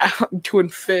 just out doing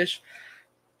fish.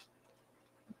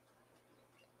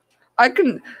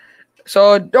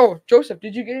 Joseph,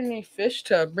 did you get any fish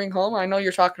to bring home? I know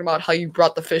you're talking about how you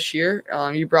brought the fish here.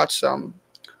 You brought some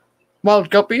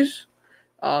wild guppies.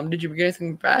 Did you get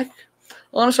anything back?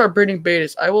 I want to start breeding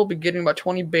betas. I will be getting about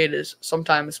 20 betas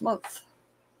sometime this month.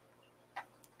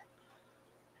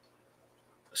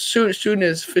 Soon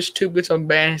as FishTube gets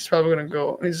unbanned, he's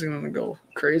gonna go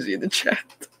crazy in the chat.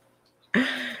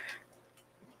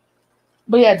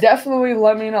 But yeah, definitely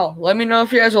let me know. Let me know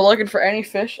if you guys are looking for any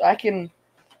fish. I can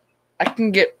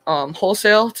get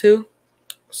wholesale too.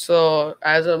 So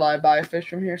as I buy fish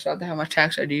from here, so I have to have my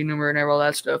tax ID number and all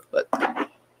that stuff. But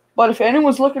if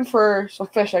anyone's looking for some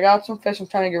fish, I got some fish I'm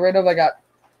trying to get rid of. I got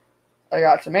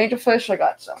some angelfish, I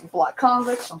got some black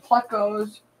convicts, some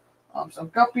plecos, some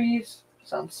guppies,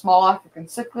 some small African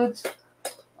cichlids.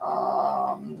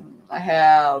 I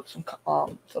have some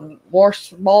more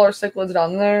smaller cichlids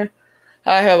down there.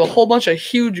 I have a whole bunch of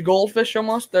huge goldfish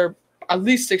almost. They're at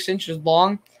least 6 inches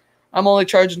long. I'm only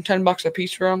charging $10 a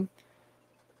piece for them,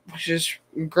 which is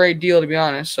a great deal to be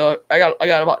honest. So I got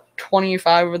about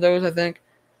 25 of those, I think.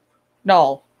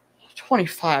 No,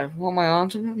 25. What am I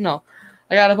on something? No.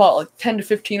 I got about like 10 to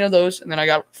 15 of those, and then I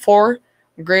got 4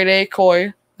 grade A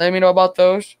koi. Let me know about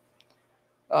those.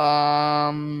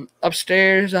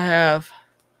 Upstairs I have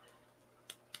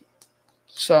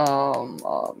some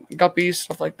guppies,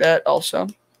 stuff like that also.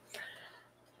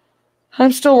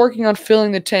 I'm still working on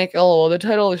filling the tank, LOL. The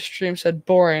title of the stream said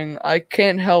boring. I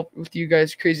can't help with you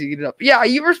guys crazy get it up. Yeah,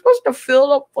 you were supposed to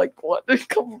fill it up like what, a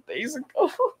couple days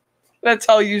ago? That's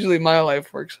how usually my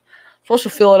life works. I'm supposed to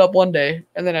fill it up one day,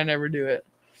 and then I never do it.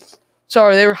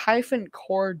 Sorry, they were hyphen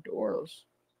corridors.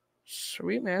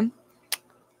 Sweet, man.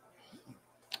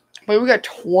 Wait, we got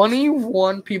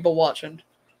 21 people watching.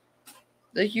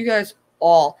 Thank you guys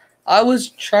all. I was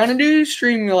trying to do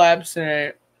Streamlabs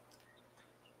today.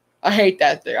 I hate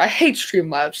that thing. I hate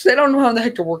Streamlabs. They don't know how the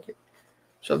heck to work it.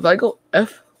 So if I go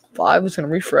F5, it's going to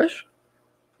refresh.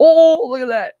 Oh, look at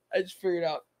that. I just figured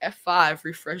out F5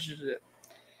 refreshes it.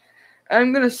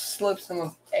 I'm going to slip some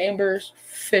of Amber's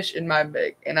fish in my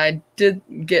bag. And I did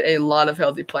get a lot of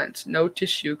healthy plants. No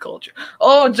tissue culture.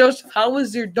 Oh, Joseph, how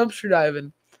was your dumpster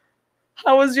diving?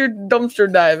 How was your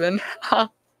dumpster diving?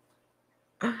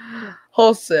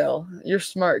 Wholesale. You're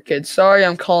smart, kid. Sorry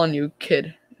I'm calling you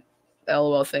kid.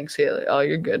 LOL, thanks, Haley. Oh,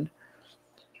 you're good.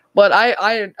 But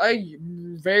I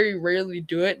very rarely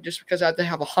do it just because I have to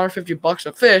have $150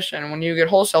 of fish, and when you get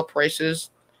wholesale prices,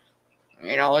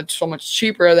 you know, it's so much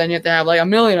cheaper than you have to have like 1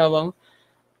 million of them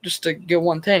just to get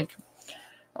one tank.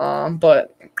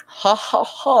 But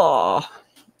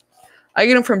I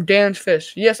get them from Dan's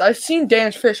Fish. Yes, I've seen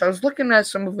Dan's Fish. I was looking at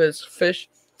some of his fish.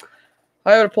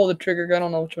 I gotta pull the trigger. I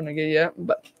don't know which one to get yet,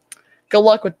 but good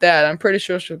luck with that. I'm pretty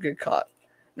sure she'll get caught.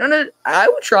 No, I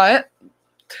would try it.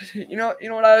 You know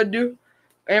what I would do?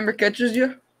 Amber catches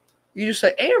you. You just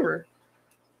say, Amber,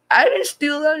 I didn't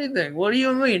steal anything. What do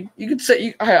you mean? You could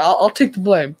say, I'll take the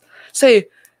blame. Say,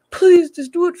 please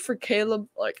just do it for Caleb.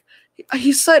 Like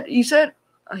he said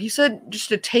just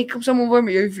to take some of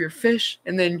your fish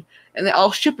and then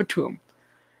I'll ship it to him.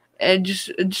 And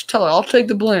just tell her I'll take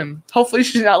the blame. Hopefully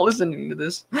she's not listening to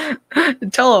this.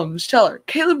 Just tell her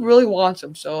Caleb really wants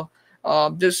him, so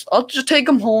I'll just take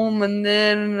him home and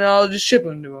then I'll just ship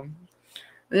him to him.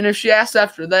 And then if she asks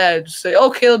after that, just say,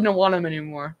 oh, Caleb don't want him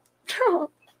anymore.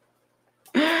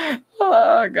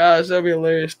 Oh gosh, that'd be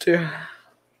hilarious too.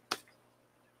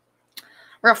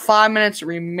 We got 5 minutes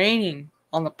remaining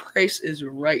on The Price is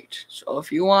Right. So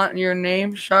if you want your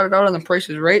name shouted out on The Price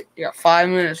is Right, you got 5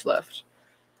 minutes left.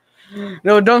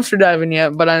 No dumpster diving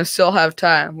yet, but I still have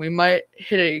time. We might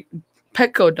hit a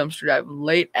Petco dumpster dive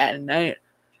late at night.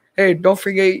 Hey, don't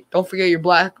forget your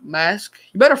black mask.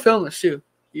 You better film this too.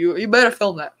 You better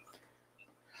film that.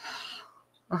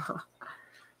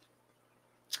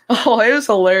 Oh, it was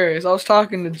hilarious. I was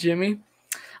talking to Jimmy.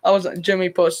 Jimmy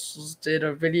posted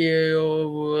a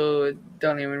video.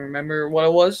 Don't even remember what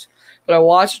it was, but I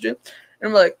watched it. And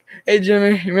I'm like, "Hey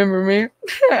Jimmy, you remember me?"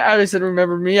 I just said,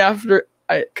 "Remember me?" After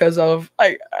I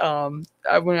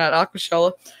went at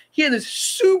Aquashella. He had this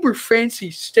super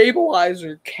fancy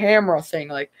stabilizer camera thing.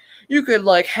 Like you could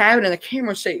like have it and the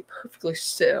camera stay perfectly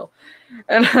still.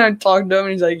 And I talked to him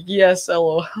and he's like, "Yes,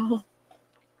 LOL."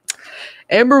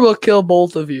 Amber will kill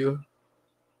both of you.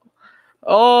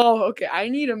 Oh, okay. I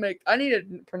need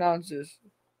to pronounce this.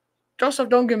 Joseph,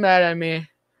 don't get mad at me.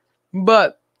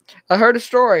 But I heard a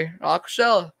story.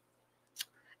 Aquashella.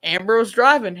 Amber was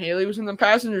driving. Haley was in the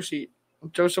passenger seat.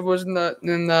 Joseph was in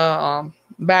the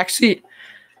back seat.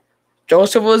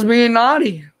 Joseph was being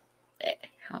naughty.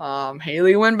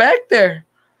 Haley went back there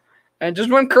and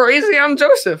just went crazy on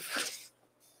Joseph.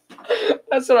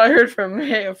 That's what I heard from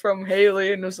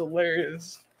Haley, and it was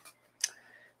hilarious.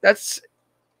 That's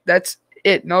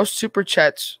it. No super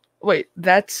chats. Wait,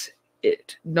 that's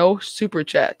it. No super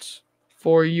chats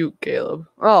for you, Caleb.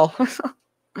 Oh.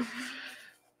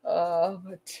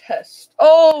 Test.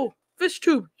 Oh, fish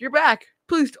tube, you're back.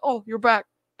 Please. Oh, you're back.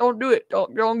 Don't do it.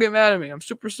 Don't get mad at me. I'm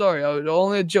super sorry. I was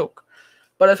only a joke.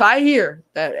 But if I hear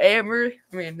that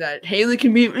that Haley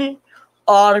can beat me,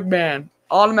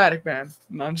 automatic ban.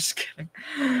 No, I'm just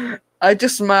kidding. I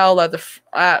just smiled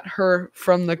at her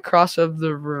from the cross of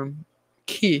the room.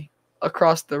 Key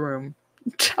across the room.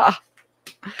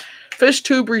 Fish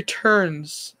tube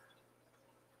returns.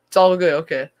 It's all good.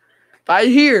 Okay. If I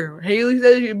hear Haley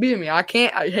says she beat me, I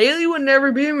can't. Haley would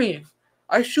never beat me.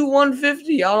 I shoot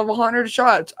 150 out of 100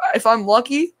 shots. If I'm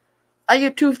lucky, I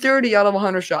get 230 out of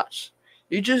 100 shots.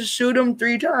 You just shoot them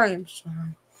 3 times.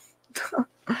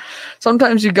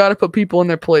 Sometimes you gotta put people in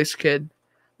their place, kid.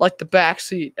 Like the back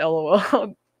seat.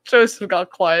 LOL. Joseph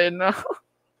got quiet now.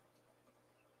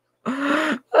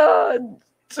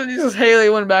 So Jesus, Haley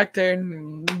went back there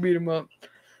and beat him up.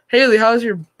 Haley, how's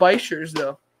your bikers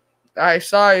though? I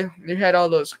saw you had all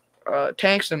those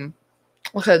tanks and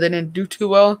looks like they didn't do too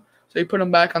well. So you put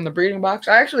them back on the breeding box.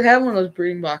 I actually have one of those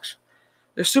breeding boxes.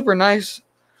 They're super nice.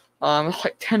 It's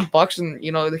like $10 and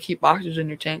they keep boxes in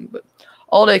your tank. But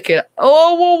all day kid.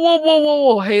 Oh,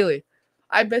 whoa, Haley.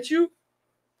 I bet you.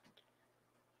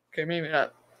 Okay, maybe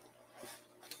not.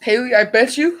 Haley, I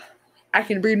bet you I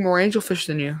can breed more angelfish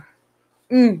than you.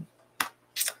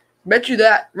 Bet you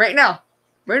that right now.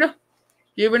 Right now.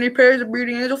 You have any pairs of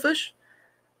breeding angelfish?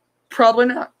 Probably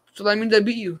not. So that means I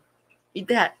beat you. Eat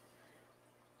that.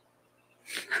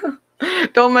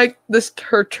 Don't make this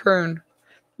her turn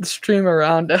the stream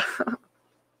around.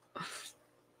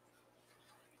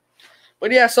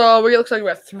 But yeah, so it looks like we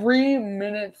got 3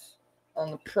 minutes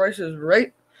on the Price is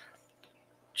Right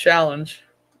challenge.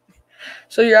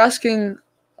 So you're asking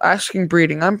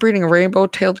breeding. I'm breeding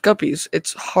rainbow-tailed guppies.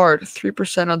 It's hard.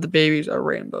 3% of the babies are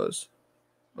rainbows.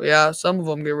 Well, yeah, some of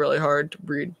them get really hard to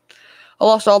breed. I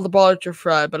lost all the balls to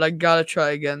fry, but I gotta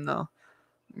try again though.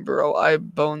 Bro, I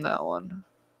boned that one.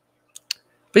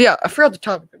 But yeah, I forgot the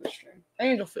topic of the stream.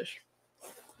 Angelfish.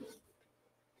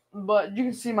 But you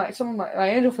can see some of my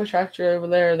angelfish actually over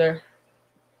there.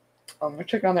 I'm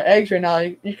checking on their eggs right now.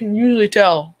 You can usually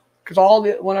tell because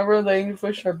whenever the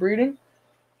angelfish are breeding,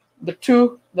 the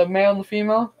male and the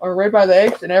female, are right by the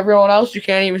eggs, and everyone else you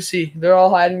can't even see. They're all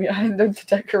hiding behind the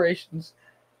decorations.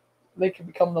 They can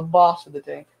become the boss of the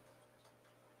tank.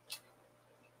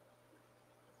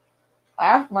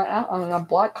 My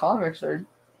black convicts are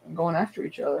going after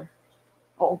each other.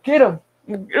 Oh, get him!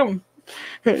 Get him!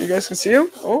 You guys can see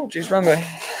him? Oh, jeez, wrong way.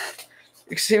 You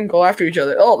can see him go after each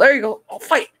other. Oh, there you go. Oh,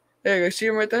 fight! There you go. See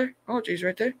him right there? Oh, jeez,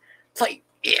 right there. Fight!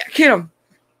 Yeah, get him!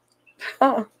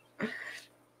 Oh.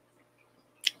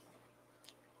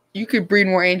 You could breed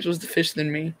more angels to fish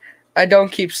than me. I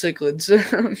don't keep cichlids.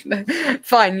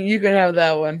 Fine, you can have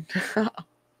that one.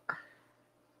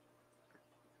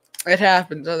 It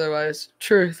happens otherwise.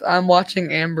 Truth, I'm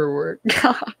watching Amber work.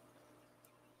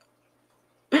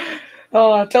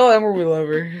 Oh, tell Amber we love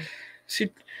her.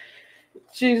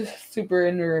 She's super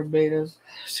into her betas.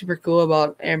 Super cool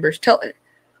about Amber's. Tell it.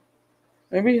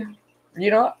 Maybe we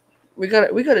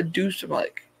gotta do some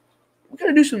we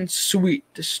gotta do something sweet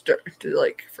to start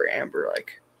to for Amber.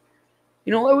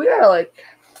 You know what? We gotta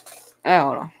I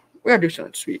don't know. We gotta do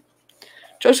something sweet.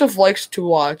 Joseph likes to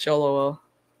watch. LOL.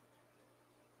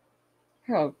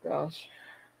 Oh gosh.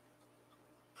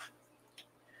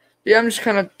 Yeah, I'm just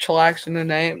kind of chillaxing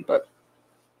tonight, but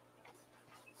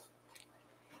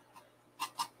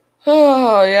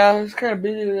Oh yeah, it's kind of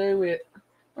busy today. We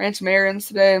ran some errands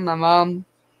today. My mom,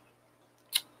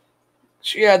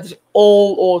 she had this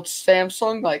old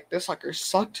Samsung. Like this sucker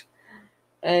sucked,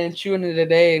 and she went in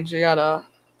today and she got a.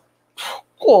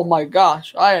 Oh my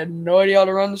gosh, I had no idea how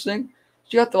to run this thing.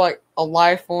 She got the like a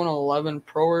iPhone 11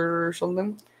 Pro or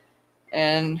something,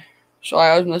 and so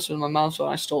I was messing with my mom, so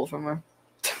I stole it from her.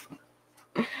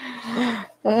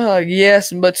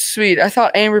 Yes, but sweet. I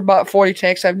thought Amber bought 40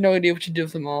 tanks. I have no idea what you did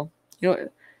with them all. You know,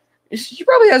 she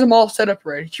probably has them all set up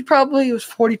already. She probably was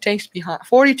 40 tanks behind,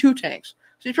 42 tanks.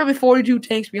 So she's probably 42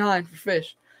 tanks behind for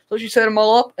fish. So she set them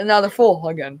all up, and now they're full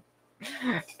again.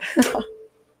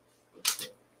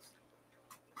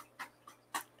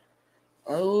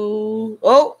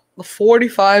 Oh, the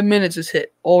 45 minutes is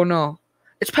hit. Oh no,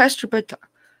 it's past your bedtime,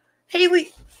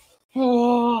 Haley.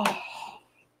 Oh,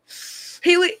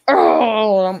 Haley.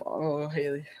 Oh,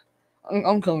 Haley.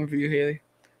 I'm coming for you, Haley.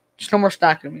 Just no more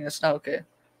stalking me. That's not okay.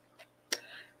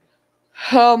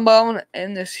 I'm gonna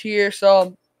end this here.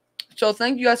 So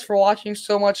thank you guys for watching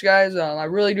so much, guys. I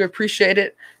really do appreciate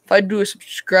it. If I do a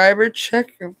subscriber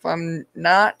check, if I'm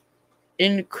not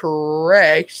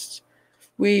incorrect,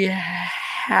 we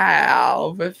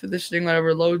have, if this thing will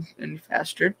ever load any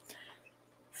faster,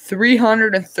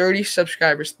 330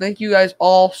 subscribers. Thank you guys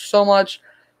all so much.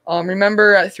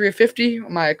 Remember at 350,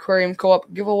 my aquarium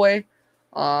co-op giveaway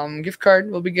gift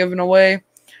card will be given away.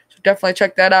 So definitely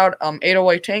check that out.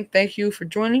 808 Tank, thank you for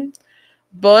joining.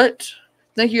 But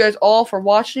thank you guys all for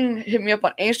watching. Hit me up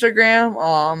on Instagram,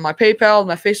 my PayPal,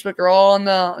 my Facebook are all in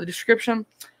the description.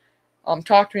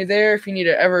 Talk to me there if you need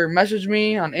to ever message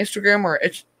me on Instagram, or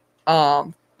it's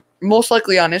most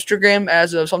likely on Instagram,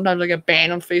 as of sometimes I get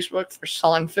banned on Facebook for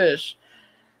selling fish,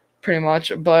 pretty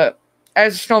much. But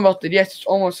as snow melted, yes, it's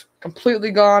almost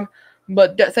completely gone.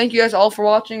 But thank you guys all for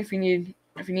watching. If you need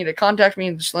to contact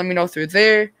me, just let me know through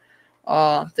there.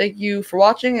 Thank you for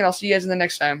watching, and I'll see you guys in the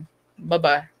next time. Bye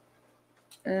bye.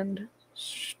 And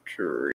stream.